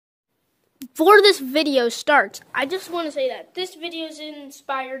Before this video starts, I just want to say that this video is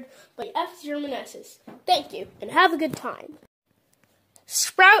inspired by F-Germanesses. Thank you, and have a good time.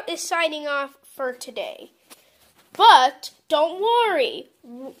 Sprout is signing off for today. But don't worry,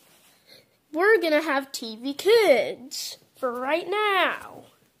 we're going to have TV Kids for right now.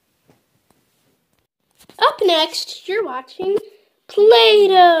 Up next, you're watching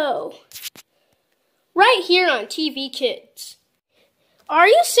Play-Doh, right here on TV Kids. Are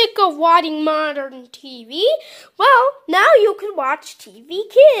you sick of watching modern TV? Well, now you can watch TV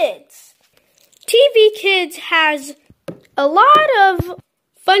Kids. TV Kids has a lot of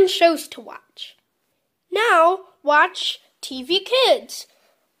fun shows to watch. Now, watch TV Kids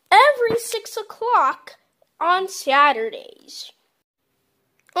every 6 o'clock on Saturdays.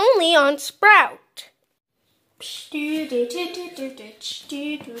 Only on Sprout.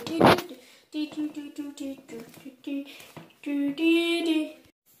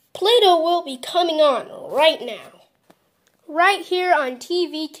 Play-Doh will be coming on right now. Right here on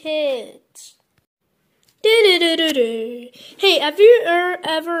TV Kids. Hey, have you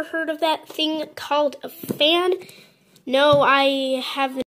ever heard of that thing called a fan? No, I haven't.